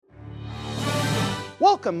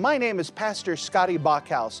Welcome, my name is Pastor Scotty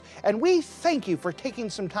Bachhaus, and we thank you for taking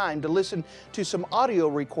some time to listen to some audio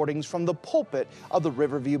recordings from the pulpit of the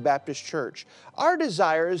Riverview Baptist Church. Our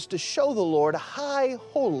desire is to show the Lord high,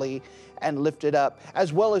 holy, and lifted up,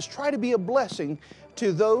 as well as try to be a blessing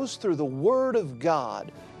to those through the Word of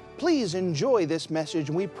God. Please enjoy this message,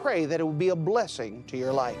 and we pray that it will be a blessing to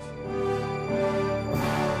your life.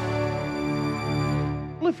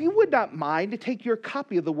 Well, if you would not mind to take your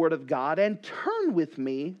copy of the Word of God and turn with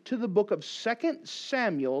me to the book of 2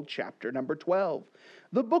 Samuel, chapter number 12.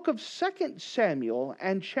 The book of 2 Samuel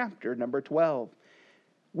and chapter number 12.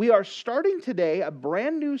 We are starting today a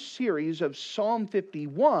brand new series of Psalm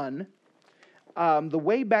 51, The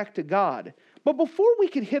Way Back to God. But before we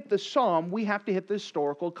can hit the psalm, we have to hit the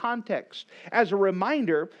historical context. As a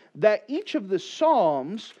reminder that each of the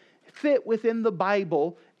psalms fit within the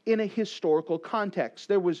Bible in a historical context.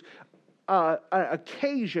 There was an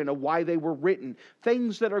occasion of why they were written,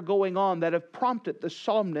 things that are going on that have prompted the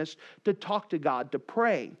psalmist to talk to God, to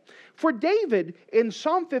pray. For David, in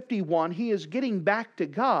Psalm 51, he is getting back to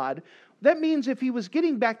God. That means if he was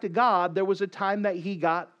getting back to God, there was a time that he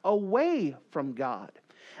got away from God.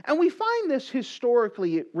 And we find this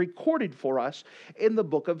historically recorded for us in the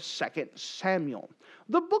book of 2 Samuel.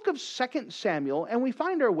 The book of 2 Samuel, and we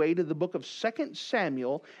find our way to the book of 2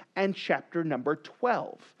 Samuel and chapter number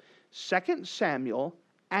 12. 2 Samuel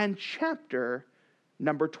and chapter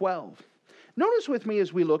number 12. Notice with me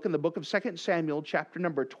as we look in the book of 2 Samuel chapter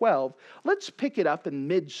number 12, let's pick it up in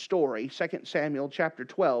mid-story, 2 Samuel chapter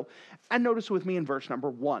 12, and notice with me in verse number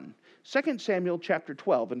 1. 2 Samuel chapter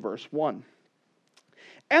 12 and verse 1.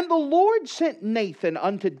 And the Lord sent Nathan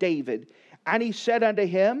unto David, and he said unto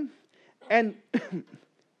him,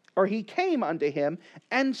 he came unto him,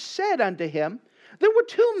 and said unto him, there were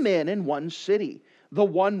two men in one city, the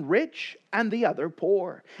one rich and the other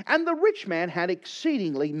poor. And the rich man had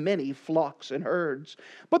exceedingly many flocks and herds,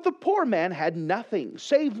 but the poor man had nothing,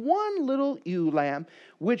 save one little ewe lamb,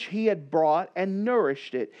 which he had brought and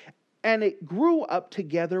nourished it. And it grew up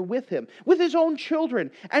together with him, with his own children.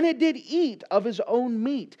 And it did eat of his own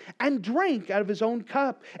meat, and drank out of his own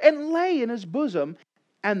cup, and lay in his bosom.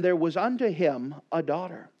 And there was unto him a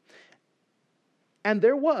daughter. And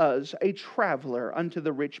there was a traveler unto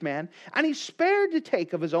the rich man, and he spared to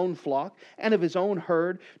take of his own flock and of his own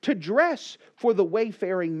herd, to dress for the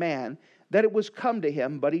wayfaring man, that it was come to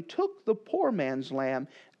him. But he took the poor man's lamb,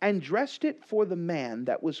 and dressed it for the man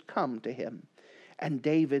that was come to him. And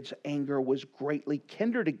David's anger was greatly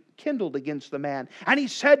kindled against the man. And he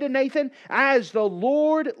said to Nathan, as the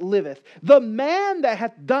Lord liveth, the man that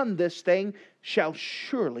hath done this thing shall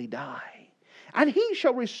surely die. And he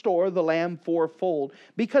shall restore the lamb fourfold,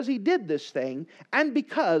 because he did this thing, and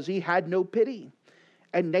because he had no pity.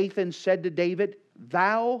 And Nathan said to David,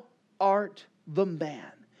 thou art the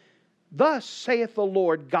man. Thus saith the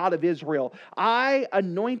Lord God of Israel, I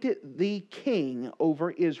anointed thee king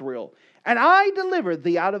over Israel, and I delivered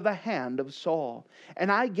thee out of the hand of Saul.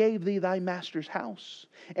 And I gave thee thy master's house,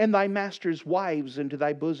 and thy master's wives into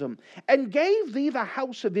thy bosom, and gave thee the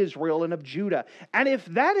house of Israel and of Judah. And if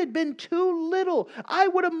that had been too little, I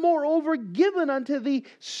would have moreover given unto thee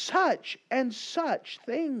such and such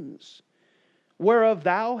things, whereof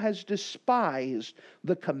thou hast despised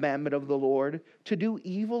the commandment of the Lord, to do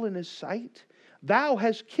evil in his sight. Thou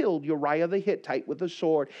hast killed Uriah the Hittite with the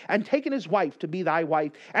sword, and taken his wife to be thy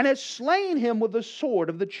wife, and hast slain him with the sword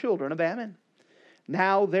of the children of Ammon.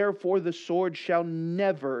 Now therefore the sword shall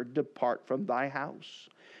never depart from thy house,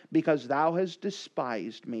 because thou hast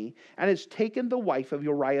despised me, and hast taken the wife of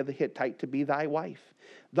Uriah the Hittite to be thy wife.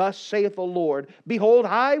 Thus saith the Lord, behold,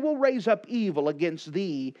 I will raise up evil against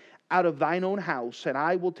thee out of thine own house, and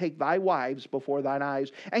I will take thy wives before thine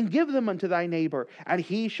eyes, and give them unto thy neighbor, and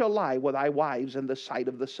he shall lie with thy wives in the sight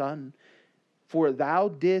of the sun. For thou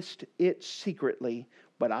didst it secretly,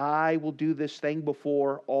 but I will do this thing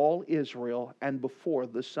before all Israel, and before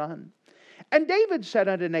the sun. And David said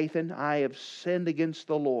unto Nathan, I have sinned against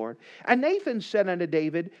the Lord. And Nathan said unto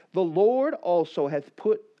David, the Lord also hath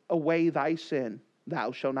put away thy sin.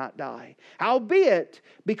 Thou shalt not die. Howbeit,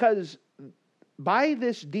 because by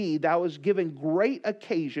this deed thou hast given great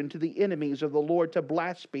occasion to the enemies of the Lord to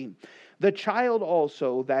blaspheme, the child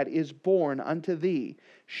also that is born unto thee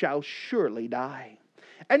shall surely die.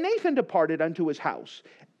 And Nathan departed unto his house,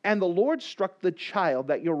 and the Lord struck the child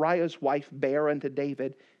that Uriah's wife bare unto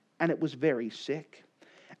David, and it was very sick.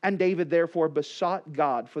 And David therefore besought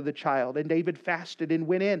God for the child, and David fasted and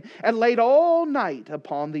went in, and laid all night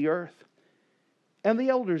upon the earth. And the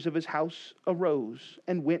elders of his house arose,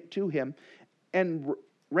 and went to him, and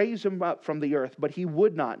raised him up from the earth. But he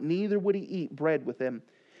would not, neither would he eat bread with them.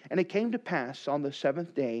 And it came to pass on the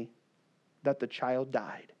seventh day that the child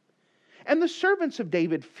died. And the servants of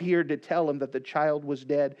David feared to tell him that the child was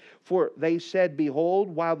dead. For they said, Behold,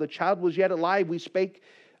 while the child was yet alive, we spake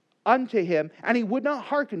unto him, and he would not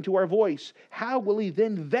hearken to our voice. How will he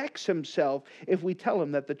then vex himself if we tell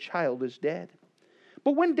him that the child is dead?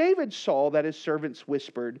 But when David saw that his servants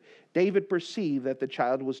whispered, David perceived that the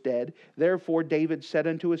child was dead. Therefore David said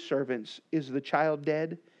unto his servants, Is the child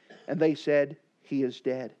dead? And they said, He is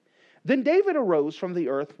dead. Then David arose from the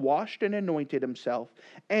earth, washed and anointed himself,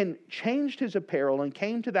 and changed his apparel, and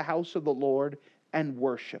came to the house of the Lord, and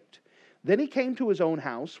worshipped. Then he came to his own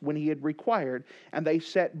house when he had required, and they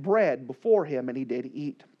set bread before him, and he did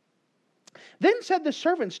eat. Then said the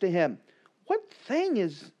servants to him, What thing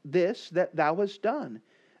is this that thou hast done?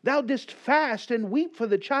 Thou didst fast and weep for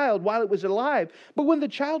the child while it was alive, but when the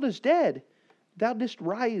child is dead, thou didst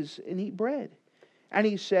rise and eat bread. And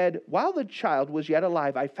he said, While the child was yet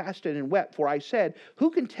alive, I fasted and wept, for I said, Who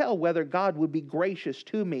can tell whether God would be gracious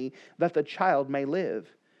to me that the child may live?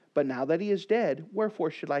 But now that he is dead, wherefore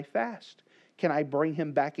should I fast? Can I bring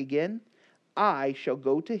him back again? I shall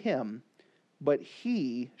go to him, but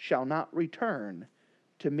he shall not return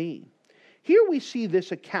to me. Here we see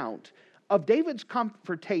this account of David's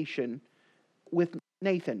confrontation with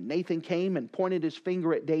Nathan. Nathan came and pointed his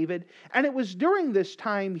finger at David, and it was during this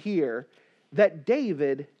time here that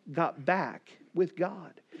David got back with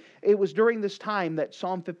God. It was during this time that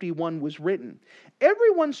Psalm 51 was written.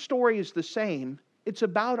 Everyone's story is the same. It's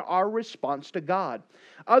about our response to God.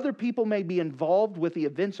 Other people may be involved with the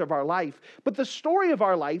events of our life, but the story of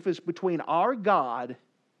our life is between our God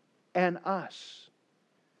and us.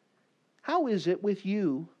 How is it with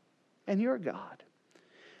you and your God?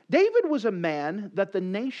 David was a man that the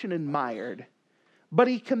nation admired, but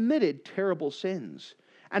he committed terrible sins.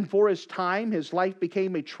 And for his time, his life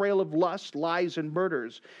became a trail of lust, lies, and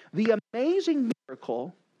murders. The amazing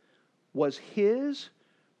miracle was his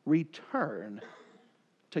return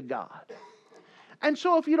to God. And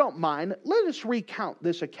so if you don't mind, let us recount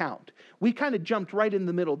this account. We kind of jumped right in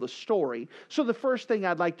the middle of the story. So the first thing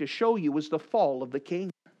I'd like to show you is the fall of the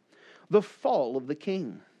king. The fall of the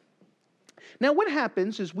king. Now what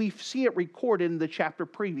happens is we see it recorded in the chapter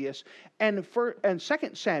previous and 2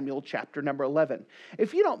 Samuel chapter number 11.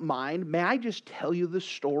 If you don't mind, may I just tell you the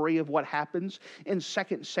story of what happens in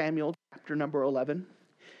 2 Samuel chapter number 11?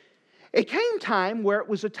 It came time where it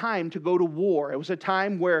was a time to go to war. It was a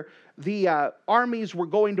time where the armies were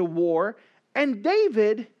going to war, and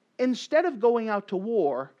David, instead of going out to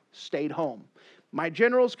war, stayed home. My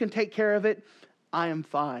generals can take care of it. I am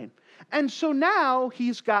fine. And so now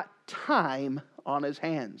he's got time on his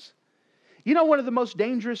hands. You know, one of the most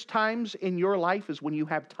dangerous times in your life is when you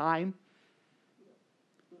have time.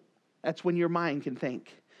 That's when your mind can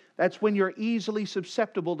think. That's when you're easily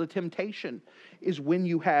susceptible to temptation, is when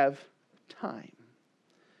you have time.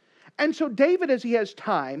 And so David, as he has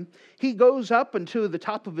time, he goes up into the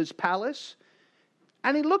top of his palace,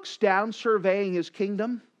 and he looks down, surveying his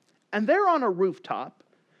kingdom, and there on a rooftop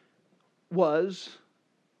was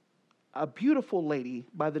a beautiful lady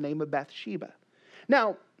by the name of Bathsheba.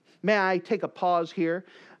 Now, may I take a pause here?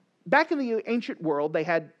 Back in the ancient world, they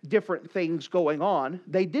had different things going on.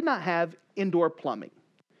 They did not have indoor plumbing.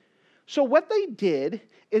 So what they did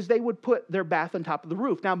is they would put their bath on top of the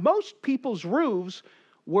roof. Now, most people's roofs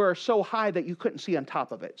were so high that you couldn't see on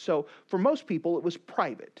top of it. So for most people, it was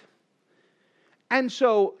private. And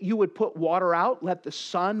so you would put water out, let the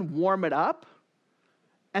sun warm it up,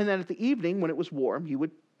 and then at the evening, when it was warm, you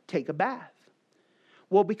would take a bath.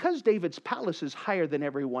 Well, because David's palace is higher than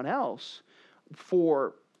everyone else,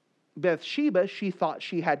 for Bathsheba, she thought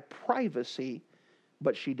she had privacy,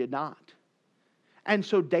 but she did not. And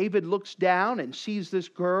so David looks down and sees this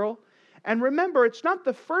girl. And remember, it's not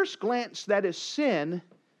the first glance that is sin,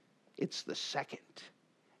 it's the second.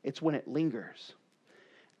 It's when it lingers.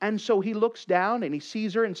 And so he looks down and he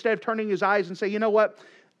sees her. Instead of turning his eyes and say, you know what,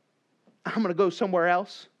 I'm going to go somewhere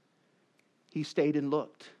else, he stayed and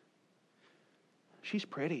looked. She's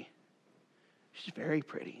pretty. She's very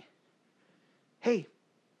pretty. Hey,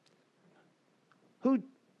 who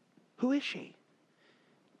is she?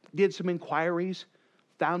 Did some inquiries,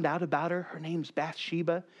 found out about her. Her name's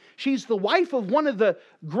Bathsheba. She's the wife of one of the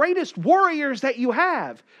greatest warriors that you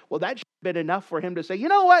have. Well, that should have been enough for him to say, you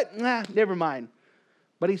know what? Never mind.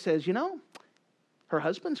 But he says, you know, her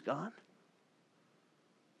husband's gone.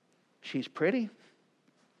 She's pretty.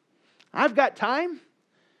 I've got time.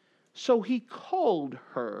 So he called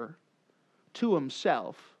her to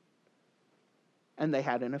himself, and they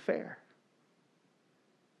had an affair.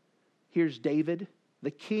 Here's David,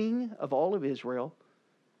 the king of all of Israel,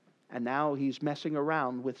 And now he's messing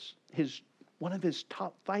around with one of his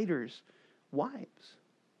top fighters' wives.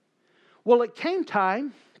 Well, it came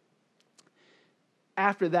time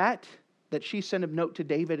after that she sent a note to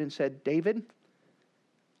David and said, David,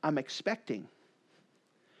 I'm expecting.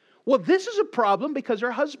 Well, this is a problem because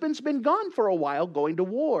her husband's been gone for a while going to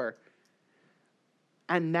war.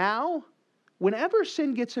 And now, whenever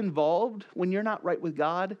sin gets involved, when you're not right with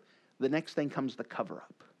God, the next thing comes the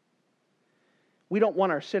cover-up. We don't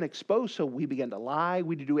want our sin exposed, so we begin to lie.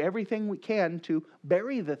 We do everything we can to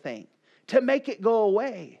bury the thing, to make it go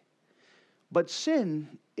away. But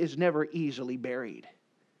sin is never easily buried.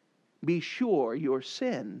 Be sure your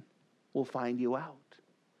sin will find you out.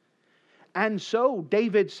 And so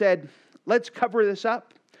David said, let's cover this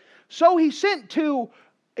up. So he sent to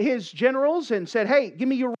his generals and said, hey, give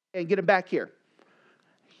me Uriah and get him back here.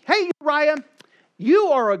 Hey, Uriah, you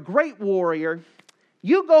are a great warrior.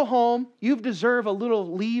 You go home. You deserve a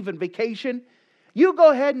little leave and vacation. You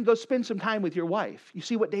go ahead and go spend some time with your wife. You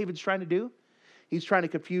see what David's trying to do? He's trying to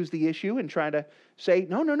confuse the issue and trying to say,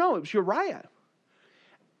 no, it was Uriah.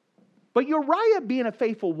 But Uriah being a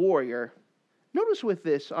faithful warrior, notice with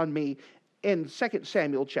this on me in 2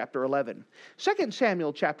 Samuel chapter 11. 2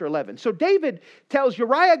 Samuel chapter 11. So David tells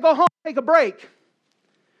Uriah, go home, take a break.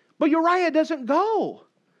 But Uriah doesn't go.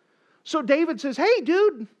 So David says, hey,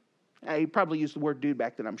 dude. He probably used the word dude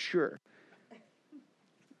back then, I'm sure.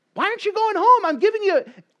 Why aren't you going home? I'm giving you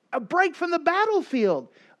a break from the battlefield.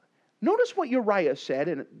 Notice what Uriah said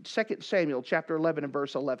in 2 Samuel chapter 11 and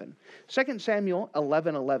verse 11. 2 Samuel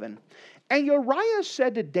 11:11. And Uriah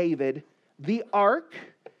said to David, the ark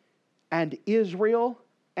and Israel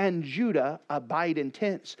and Judah abide in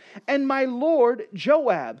tents, and my lord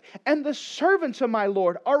Joab and the servants of my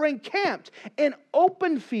lord are encamped in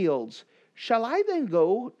open fields. Shall I then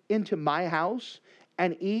go into my house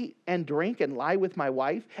and eat and drink and lie with my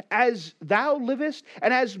wife? As thou livest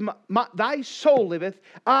and as thy soul liveth,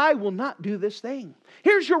 I will not do this thing.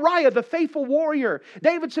 Here's Uriah, the faithful warrior.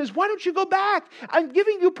 David says, why don't you go back? I'm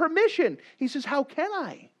giving you permission. He says, how can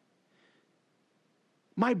I?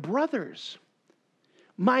 My brothers,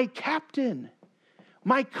 my captain,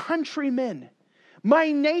 my countrymen,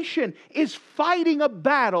 my nation is fighting a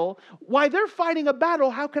battle. While they're fighting a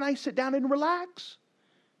battle, how can I sit down and relax?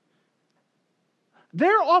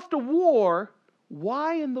 They're off to war.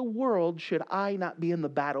 Why in the world should I not be in the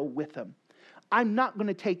battle with them? I'm not going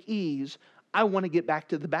to take ease. I want to get back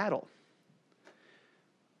to the battle.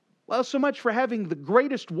 Well, so much for having the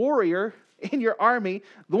greatest warrior in your army,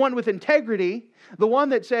 the one with integrity, the one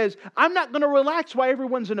that says, I'm not going to relax while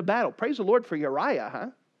everyone's in a battle. Praise the Lord for Uriah, huh?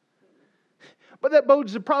 But that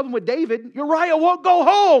bodes the problem with David. Uriah won't go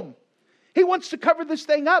home. He wants to cover this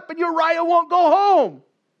thing up, but Uriah won't go home.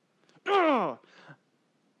 Ugh.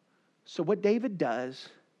 So what David does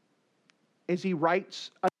is he writes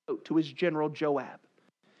a note to his general Joab.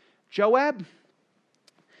 Joab,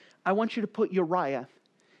 I want you to put Uriah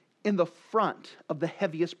in the front of the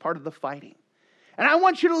heaviest part of the fighting. And I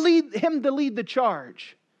want you to lead him to lead the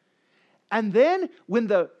charge. And then when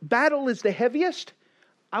the battle is the heaviest,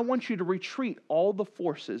 I want you to retreat all the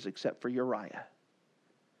forces except for Uriah.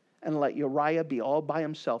 And let Uriah be all by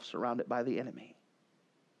himself surrounded by the enemy.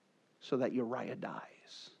 So that Uriah dies.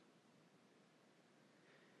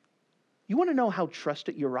 You want to know how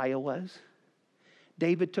trusted Uriah was?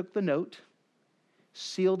 David took the note,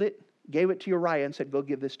 sealed it, gave it to Uriah and said, go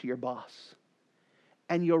give this to your boss.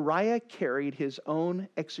 And Uriah carried his own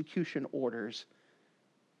execution orders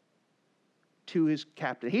to his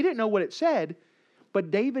captain. He didn't know what it said, but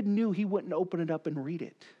David knew he wouldn't open it up and read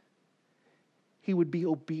it. He would be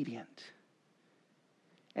obedient.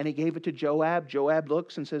 And he gave it to Joab. Joab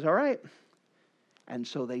looks and says, all right. And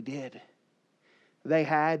so they did. They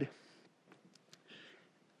had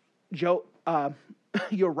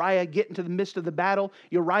Uriah get into the midst of the battle.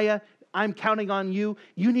 Uriah, I'm counting on you.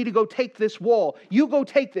 You need to go take this wall. You go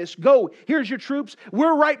take this. Go. Here's your troops.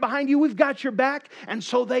 We're right behind you. We've got your back. And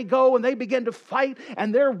so they go and they begin to fight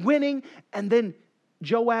and they're winning. And then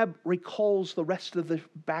Joab recalls the rest of the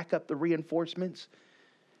backup, the reinforcements.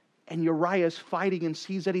 And Uriah's fighting and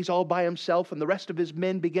sees that he's all by himself and the rest of his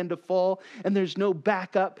men begin to fall and there's no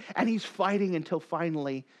backup. And he's fighting until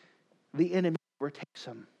finally the enemy overtakes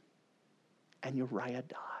him. And Uriah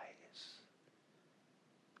dies.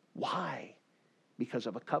 Why? Because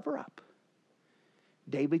of a cover-up.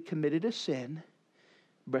 David committed a sin.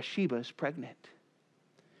 Bathsheba is pregnant.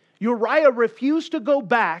 Uriah refused to go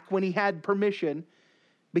back when he had permission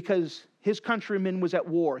because his countryman was at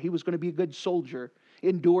war. He was going to be a good soldier,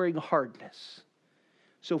 enduring hardness.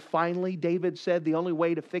 So finally, David said the only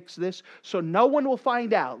way to fix this, so no one will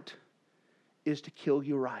find out, is to kill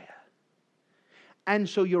Uriah. And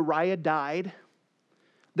so Uriah died.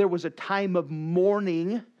 There was a time of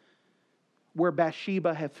mourning where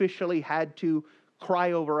Bathsheba officially had to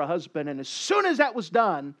cry over her husband. And as soon as that was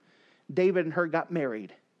done, David and her got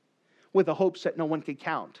married with the hopes that no one could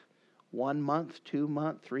count. 1 month, 2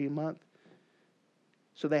 months, 3 months.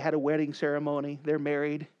 So they had a wedding ceremony. They're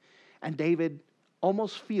married. And David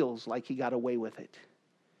almost feels like he got away with it.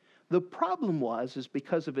 The problem is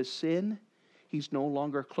because of his sin, he's no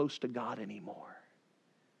longer close to God anymore.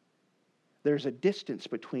 There's a distance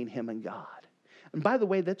between him and God. And by the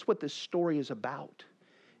way, that's what this story is about.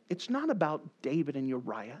 It's not about David and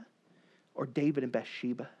Uriah or David and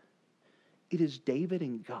Bathsheba. It is David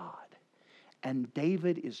and God. And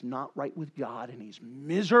David is not right with God and he's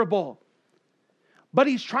miserable. But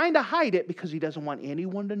he's trying to hide it because he doesn't want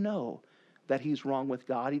anyone to know that he's wrong with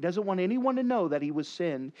God. He doesn't want anyone to know that he was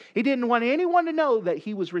sinned. He didn't want anyone to know that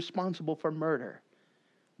he was responsible for murder.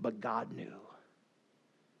 But God knew.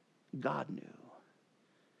 God knew.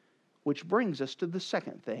 Which brings us to the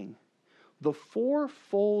second thing. The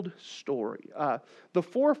fourfold story. The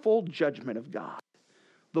fourfold judgment of God.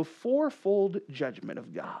 The fourfold judgment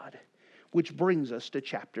of God. Which brings us to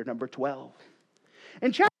chapter number 12.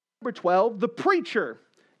 In chapter number 12, the preacher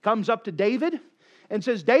comes up to David and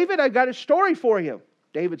says, David, I got a story for you.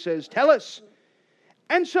 David says, tell us.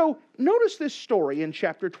 And so notice this story in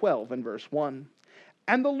chapter 12 and verse 1.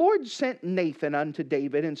 And the Lord sent Nathan unto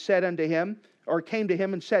David and said unto him, or came to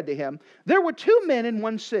him and said to him, there were 2 men in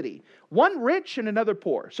one city, one rich and another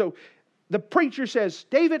poor. So the preacher says,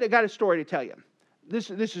 David, I got a story to tell you. This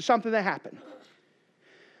is something that happened.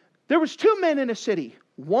 There was 2 men in a city.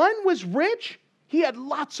 One was rich. He had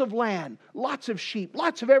lots of land, lots of sheep,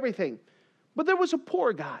 lots of everything. But there was a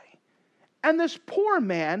poor guy. And this poor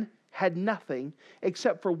man had nothing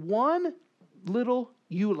except for one little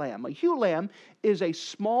ewe lamb. A ewe lamb is a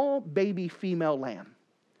small baby female lamb.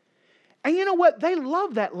 And you know what? They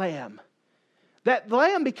loved that lamb. That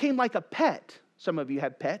lamb became like a pet. Some of you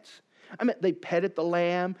have pets. I mean, they petted the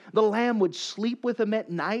lamb. The lamb would sleep with them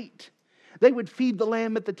at night. They would feed the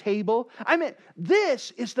lamb at the table. I mean,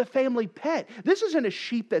 this is the family pet. This isn't a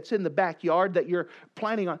sheep that's in the backyard that you're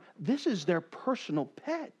planning on. This is their personal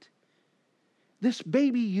pet. This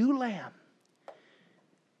baby ewe lamb.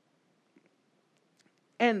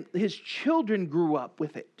 And his children grew up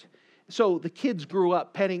with it. So the kids grew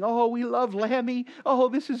up petting, oh, we love Lammy. Oh,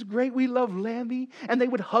 this is great. We love Lammy. And they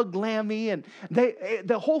would hug Lammy. And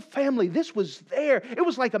the whole family, this was there. It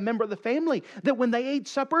was like a member of the family that when they ate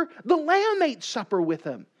supper, the lamb ate supper with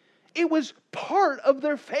them. It was part of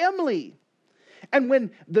their family. And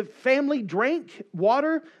when the family drank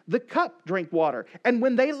water, the cup drank water. And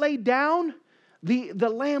when they laid down, the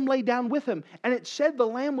lamb lay down with them. And it said the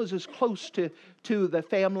lamb was as close to the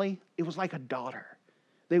family. It was like a daughter.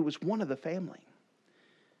 It was one of the family.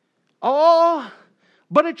 Oh,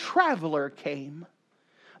 but a traveler came.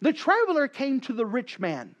 The traveler came to the rich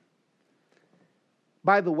man.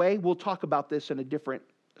 By the way, we'll talk about this in a different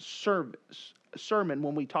sermon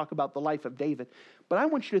when we talk about the life of David. But I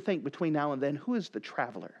want you to think between now and then, who is the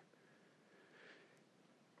traveler?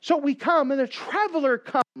 So we come, and the traveler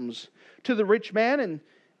comes to the rich man,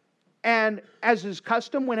 and as is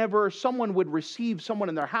custom, whenever someone would receive someone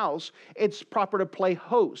in their house, it's proper to play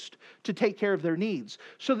host, to take care of their needs.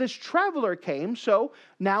 So this traveler came, so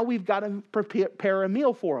now we've got to prepare a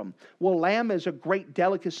meal for him. Well, lamb is a great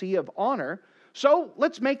delicacy of honor, so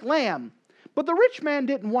let's make lamb. But the rich man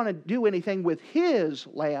didn't want to do anything with his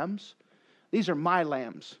lambs. These are my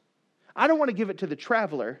lambs. I don't want to give it to the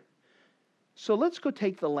traveler, so let's go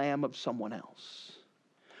take the lamb of someone else.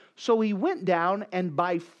 So he went down, and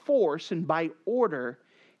by force and by order,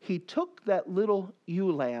 he took that little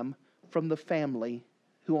ewe lamb from the family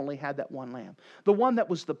who only had that one lamb. The one that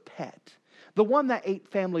was the pet. The one that ate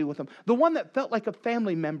family with him. The one that felt like a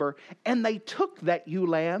family member. And they took that ewe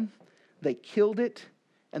lamb, they killed it,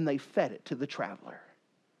 and they fed it to the traveler.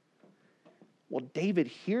 Well, David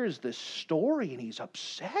hears this story, and he's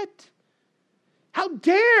upset. How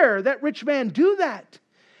dare that rich man do that?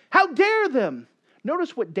 How dare them?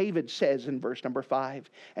 Notice what David says in verse number 5.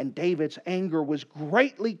 And David's anger was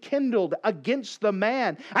greatly kindled against the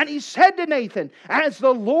man. And he said to Nathan, as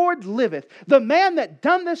the Lord liveth, the man that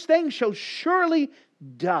done this thing shall surely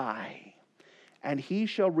die. And he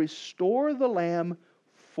shall restore the lamb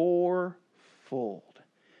fourfold.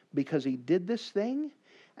 Because he did this thing,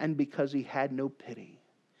 and because he had no pity.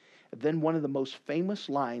 Then one of the most famous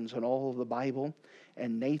lines in all of the Bible.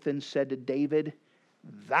 And Nathan said to David,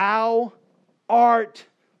 thou art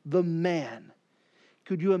the man.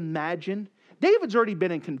 Could you imagine? David's already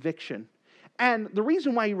been in conviction. And the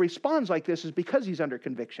reason why he responds like this is because he's under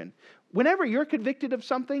conviction. Whenever you're convicted of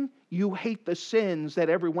something, you hate the sins that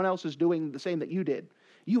everyone else is doing the same that you did.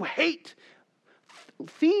 You hate.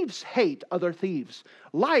 Thieves hate other thieves.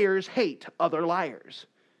 Liars hate other liars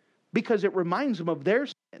because it reminds them of their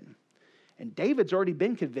sin. And David's already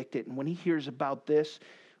been convicted. And when he hears about this,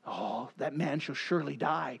 oh, that man shall surely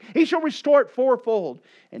die. He shall restore it fourfold.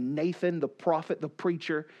 And Nathan, the prophet, the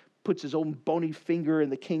preacher, puts his own bony finger in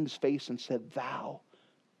the king's face and said, thou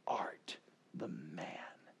art the man.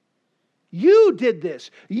 You did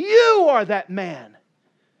this. You are that man.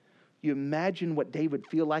 You imagine what David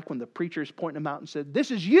feel like when the preacher's pointing him out and said, this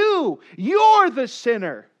is you. You're the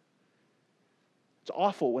sinner. It's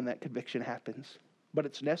awful when that conviction happens, but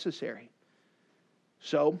it's necessary.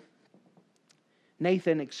 So,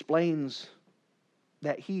 Nathan explains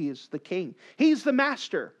that he is the king. He's the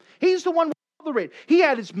master. He's the one with all the right. He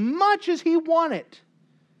had as much as he wanted.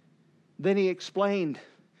 Then he explained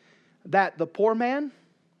that the poor man,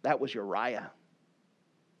 that was Uriah.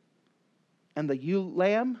 And the ewe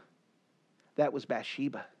lamb, that was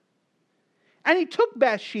Bathsheba. And he took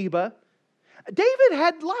Bathsheba. David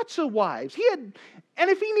had lots of wives. And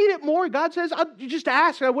if he needed more, God says, you just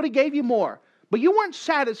ask, I would have gave you more. But you weren't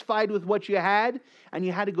satisfied with what you had, and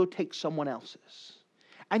you had to go take someone else's.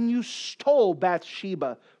 And you stole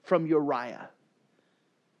Bathsheba from Uriah.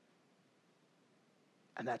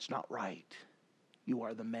 And that's not right. You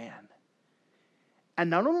are the man. And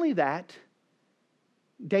not only that,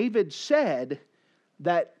 David said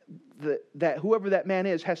that whoever that man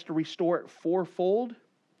is has to restore it fourfold.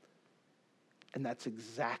 And that's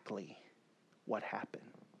exactly what happened.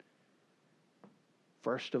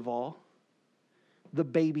 First of all, the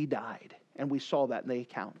baby died. And we saw that in the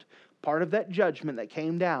account. Part of that judgment that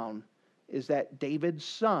came down is that David's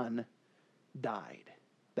son died.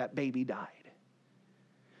 That baby died.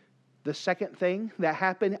 The second thing that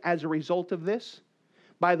happened as a result of this,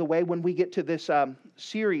 by the way, when we get to this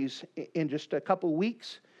series in just a couple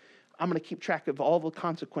weeks, I'm going to keep track of all the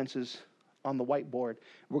consequences on the whiteboard.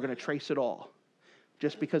 We're going to trace it all.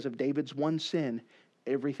 Just because of David's one sin,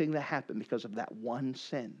 everything that happened because of that one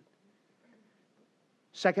sin.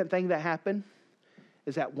 Second thing that happened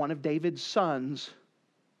is that one of David's sons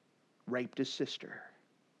raped his sister.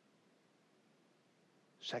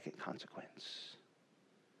 Second consequence.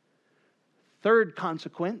 Third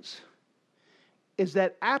consequence is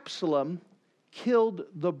that Absalom killed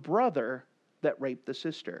the brother that raped the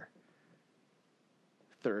sister.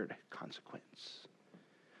 Third consequence.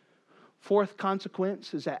 Fourth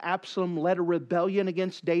consequence is that Absalom led a rebellion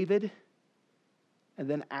against David, and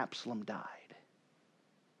then Absalom died.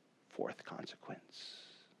 Fourth consequence.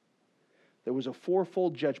 There was a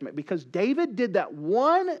fourfold judgment. Because David did that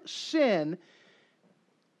one sin,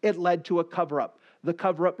 it led to a cover-up. The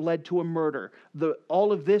cover-up led to a murder.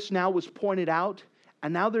 All of this now was pointed out,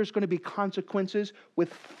 and now there's going to be consequences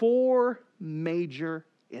with 4 major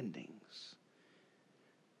endings.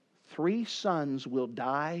 3 sons will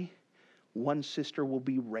die. 1 sister will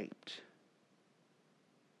be raped.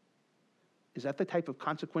 Is that the type of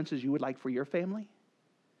consequences you would like for your family?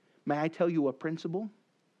 May I tell you a principle?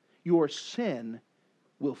 Your sin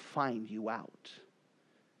will find you out.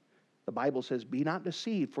 The Bible says, be not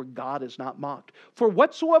deceived, for God is not mocked. For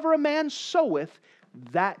whatsoever a man soweth,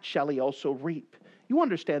 that shall he also reap. You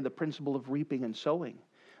understand the principle of reaping and sowing.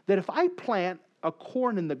 That if I plant a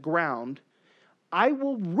corn in the ground, I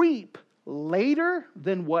will reap later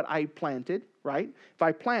than what I planted, right? If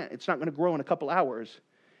I plant, it's not going to grow in a couple hours.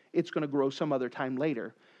 It's going to grow some other time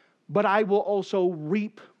later. But I will also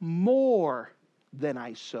reap more than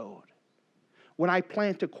I sowed. When I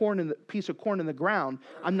plant a piece of corn in the ground,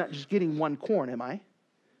 I'm not just getting one corn, am I?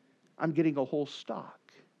 I'm getting a whole stalk.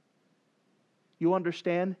 You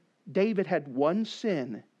understand? David had one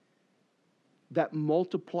sin that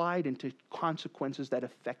multiplied into consequences that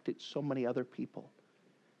affected so many other people.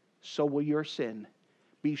 So will your sin.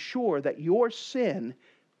 Be sure that your sin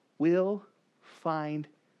will find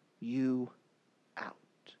you out.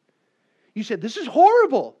 You said, this is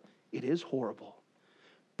horrible. It is horrible.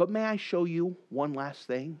 But may I show you one last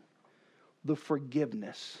thing? The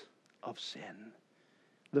forgiveness of sin.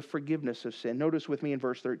 The forgiveness of sin. Notice with me in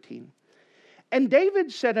verse 13. And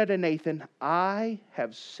David said unto Nathan, I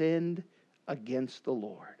have sinned against the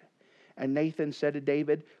Lord. And Nathan said to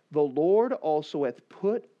David, the Lord also hath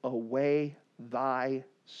put away thy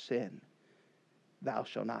sin. Thou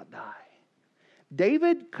shalt not die.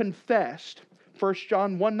 David confessed, 1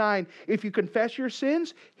 John 1:9, if you confess your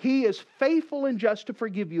sins, he is faithful and just to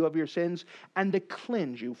forgive you of your sins and to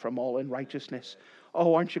cleanse you from all unrighteousness.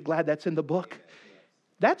 Oh, aren't you glad that's in the book?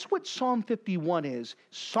 That's what Psalm 51 is.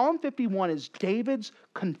 Psalm 51 is David's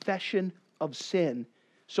confession of sin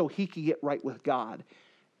so he could get right with God.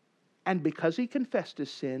 And because he confessed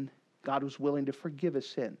his sin, God was willing to forgive his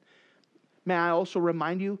sin. May I also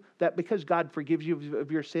remind you that because God forgives you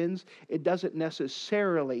of your sins, it doesn't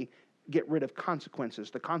necessarily get rid of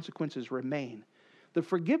consequences. The consequences remain. The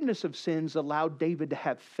forgiveness of sins allowed David to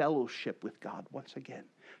have fellowship with God once again,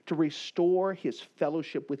 to restore his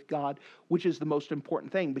fellowship with God, which is the most important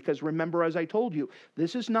thing. Because remember, as I told you,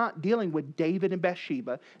 this is not dealing with David and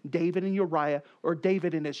Bathsheba, David and Uriah, or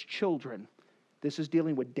David and his children. This is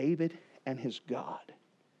dealing with David and his God.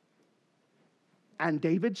 And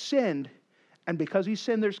David sinned, and because he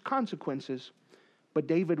sinned, there's consequences. But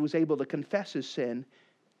David was able to confess his sin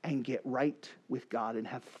and get right with God and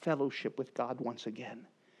have fellowship with God once again.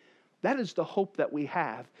 That is the hope that we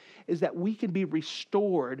have, is that we can be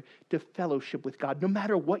restored to fellowship with God. No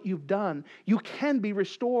matter what you've done, you can be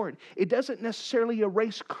restored. It doesn't necessarily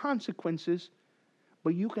erase consequences,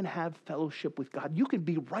 but you can have fellowship with God. You can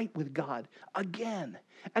be right with God again.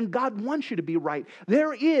 And God wants you to be right.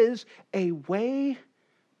 There is a way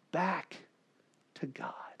back to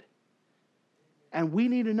God. And we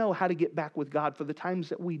need to know how to get back with God for the times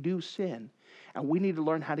that we do sin. And we need to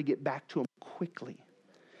learn how to get back to Him quickly.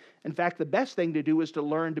 In fact, the best thing to do is to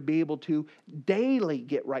learn to be able to daily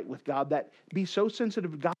get right with God. That be so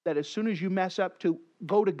sensitive to God that as soon as you mess up, to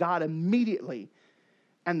go to God immediately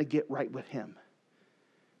and to get right with Him.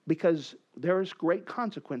 Because there's great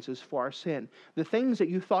consequences for our sin. The things that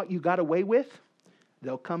you thought you got away with,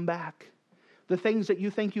 they'll come back. The things that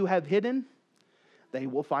you think you have hidden, they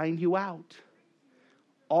will find you out.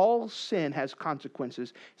 All sin has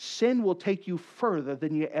consequences. Sin will take you further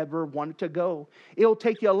than you ever wanted to go. It'll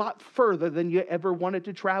take you a lot further than you ever wanted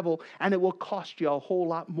to travel, and it will cost you a whole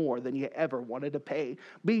lot more than you ever wanted to pay.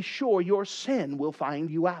 Be sure your sin will find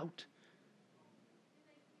you out.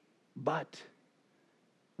 But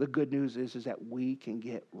the good news is that we can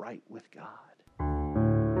get right with God.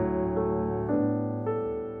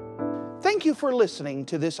 Thank you for listening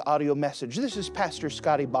to this audio message. This is Pastor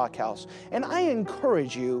Scotty Bachhaus, and I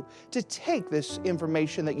encourage you to take this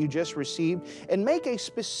information that you just received and make a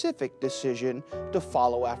specific decision to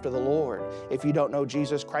follow after the Lord. If you don't know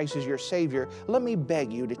Jesus Christ as your Savior, let me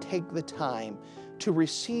beg you to take the time to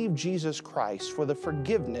receive Jesus Christ for the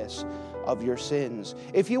forgiveness of your sins.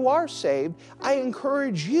 If you are saved, I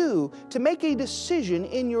encourage you to make a decision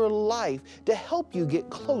in your life to help you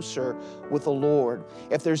get closer with the Lord.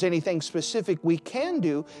 If there's anything specific we can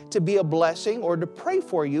do to be a blessing or to pray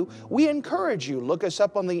for you, we encourage you. Look us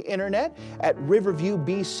up on the internet at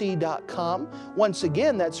riverviewbc.com. Once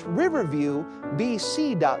again, that's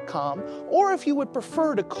riverviewbc.com. Or if you would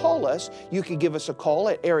prefer to call us, you could give us a call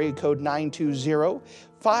at area code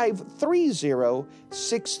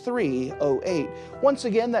 920-530-6308. Once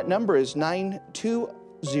again, that number is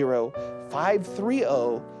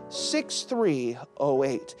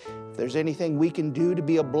 920-530-6308. If there's anything we can do to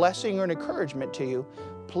be a blessing or an encouragement to you,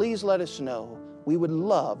 please let us know. We would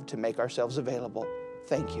love to make ourselves available.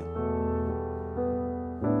 Thank you.